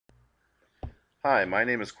Hi, my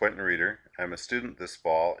name is Quentin Reeder. I'm a student this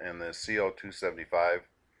fall in the CO275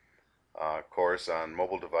 course on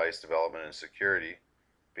mobile device development and security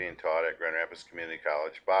being taught at Grand Rapids Community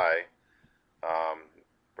College by um,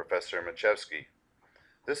 Professor Machevsky.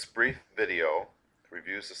 This brief video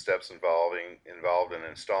reviews the steps involved in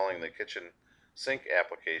installing the KitchenSink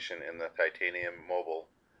application in the Titanium Mobile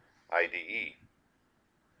IDE.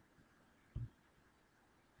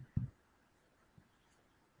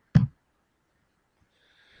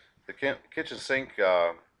 The KitchenSink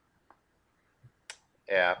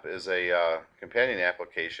app is a companion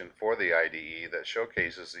application for the IDE that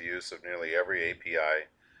showcases the use of nearly every API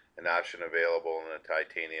and option available in the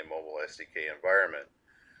Titanium Mobile SDK environment.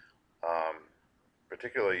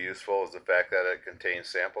 Particularly useful is the fact that it contains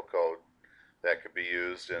sample code that could be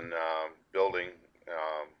used in building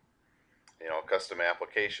custom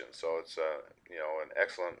applications. So it's an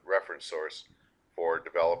excellent reference source for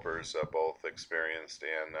developers, both experienced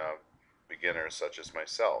and beginners such as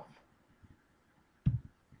myself.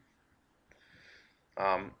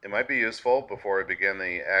 It might be useful before I begin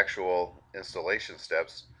the actual installation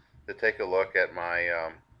steps to take a look at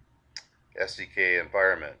my SDK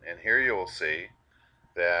environment. And here you will see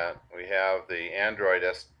that we have the Android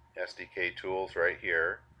SDK tools right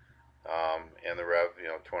here, and the Rev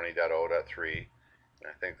 20.0.3.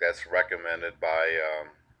 I think that's recommended by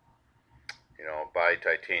by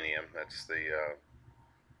Titanium. That's the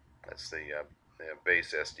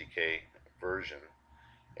base SDK version.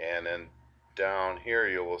 And then down here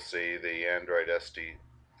you will see the Android SDK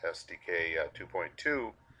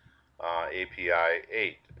 2.2 API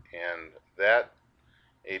 8, and that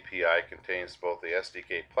API contains both the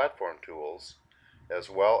SDK platform tools as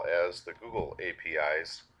well as the Google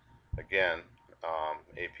APIs, again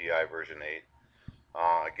API version 8,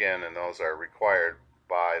 again, and those are required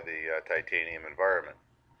by the Titanium environment.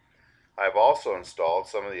 I've also installed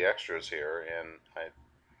some of the extras here, and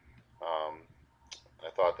I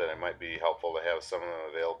thought that it might be helpful to have some of them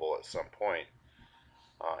available at some point.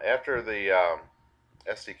 After the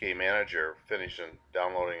SDK manager finished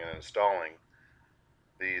downloading and installing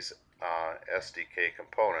these SDK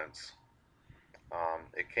components,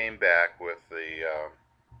 it came back with the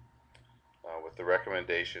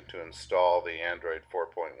recommendation to install the Android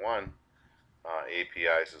 4.1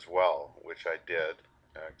 APIs as well, which I did,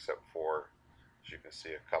 except for, as you can see,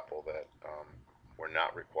 a couple that were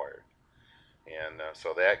not required. And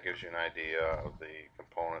so that gives you an idea of the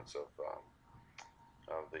components of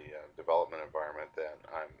the development environment that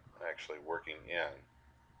I'm actually working in.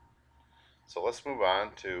 So let's move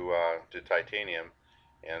on to Titanium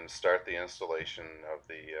and start the installation of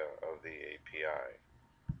the API.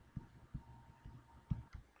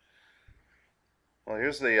 Well,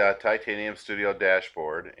 here's the Titanium Studio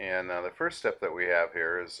dashboard, and the first step that we have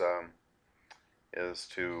here is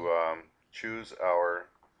to choose our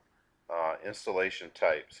installation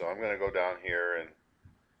type. So I'm going to go down here and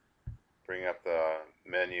bring up the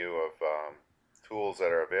menu of tools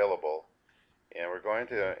that are available, and we're going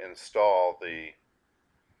to install the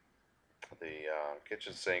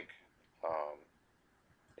KitchenSink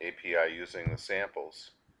API using the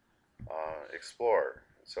samples Explorer.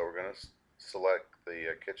 So we're going to select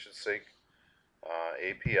the KitchenSink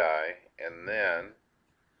API, and then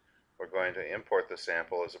we're going to import the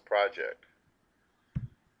sample as a project.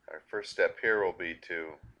 Our first step here will be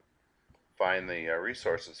to find the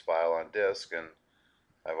resources file on disk, and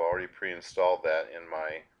I've already pre-installed that in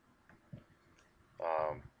my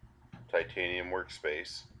Titanium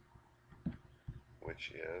workspace,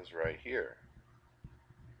 which is right here.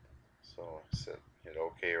 So hit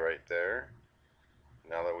OK right there.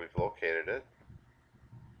 Now that we've located it,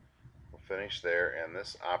 we'll finish there, and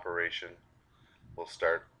this operation will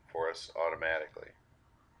start for us automatically.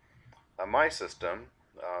 On my system,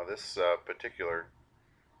 this particular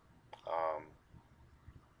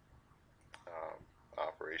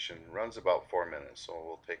operation runs about 4 minutes, so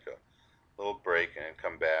we'll take a little break and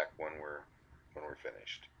come back when we're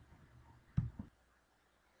finished.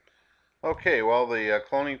 Okay, well, the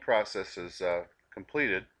cloning process is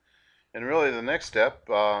completed, and really the next step,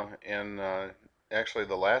 and actually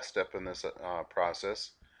the last step in this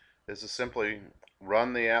process, is to simply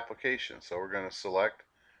run the application. So we're going to select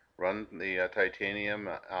run the Titanium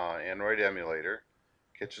Android emulator,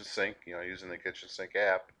 KitchenSink, using the KitchenSink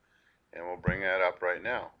app, and we'll bring that up right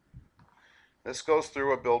now. This goes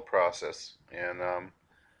through a build process, and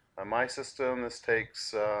on my system this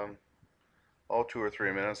takes 2 or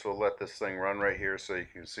 3 minutes. We'll let this thing run right here so you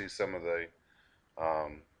can see some of the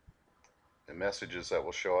messages that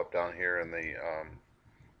will show up down here in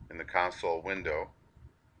the console window.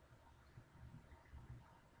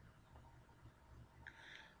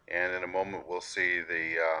 and in a moment we'll see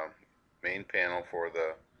the main panel for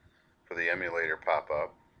the emulator pop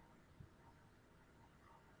up.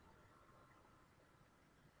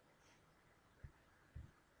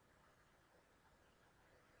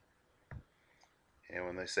 And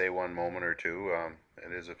when they say 1 moment or two,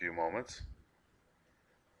 it is a few moments.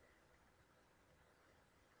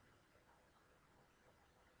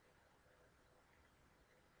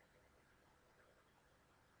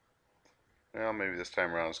 Well, maybe this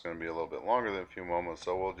time around it's going to be a little bit longer than a few moments,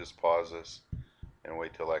 so we'll just pause this and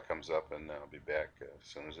wait till that comes up, and I'll be back as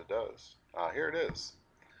soon as it does. Here it is.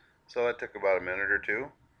 So that took about a minute or two,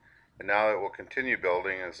 and now it will continue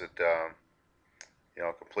building as it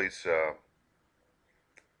completes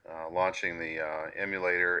launching the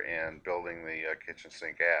emulator and building the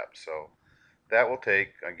KitchenSink app. So that will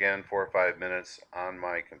take, again, 4 or 5 minutes on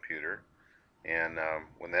my computer, and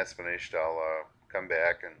when that's finished, I'll come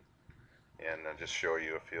back and just show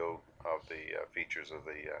you a few of the features of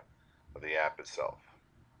the app itself.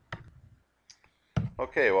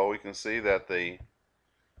 Okay, well, we can see that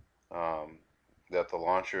um, the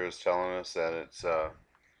launcher is telling us that it's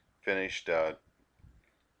finished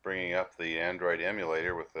bringing up the Android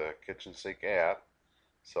emulator with the KitchenSink app.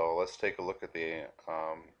 So let's take a look at the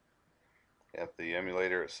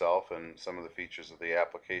emulator itself and some of the features of the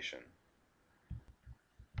application.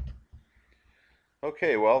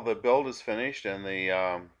 Okay, well, the build is finished, and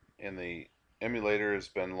the emulator has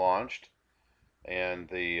been launched, and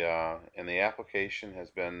the application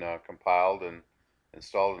has been compiled and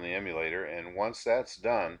installed in the emulator. And once that's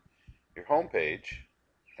done, your home page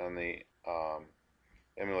on the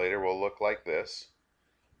emulator will look like this,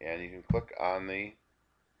 and you can click on the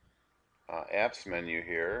apps menu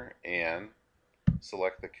here and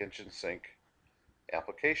select the KitchenSink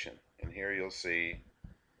application, and here you'll see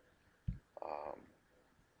um,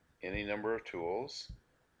 any number of tools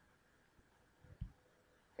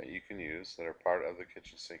that you can use that are part of the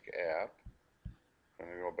KitchenSink app. I'm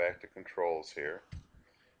going to go back to controls here,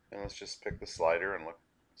 and let's just pick the slider and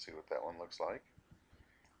see what that one looks like.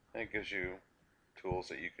 And it gives you tools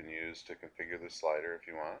that you can use to configure the slider if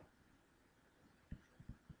you want.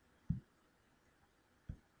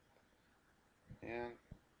 And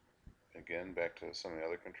again, back to some of the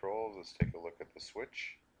other controls, let's take a look at the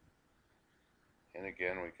switch. And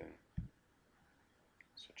again, we can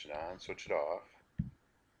switch it on, switch it off,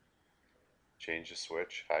 change the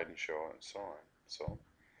switch, hide and show, and so on. So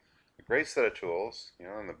a great set of tools,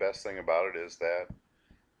 and the best thing about it is that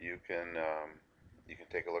you can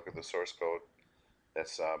take a look at the source code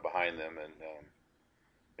that's behind them and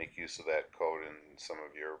make use of that code in some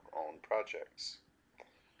of your own projects.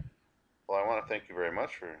 Well, I want to thank you very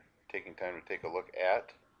much for taking time to take a look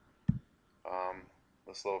at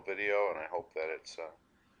this little video, and I hope that it's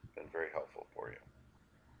been very helpful for you.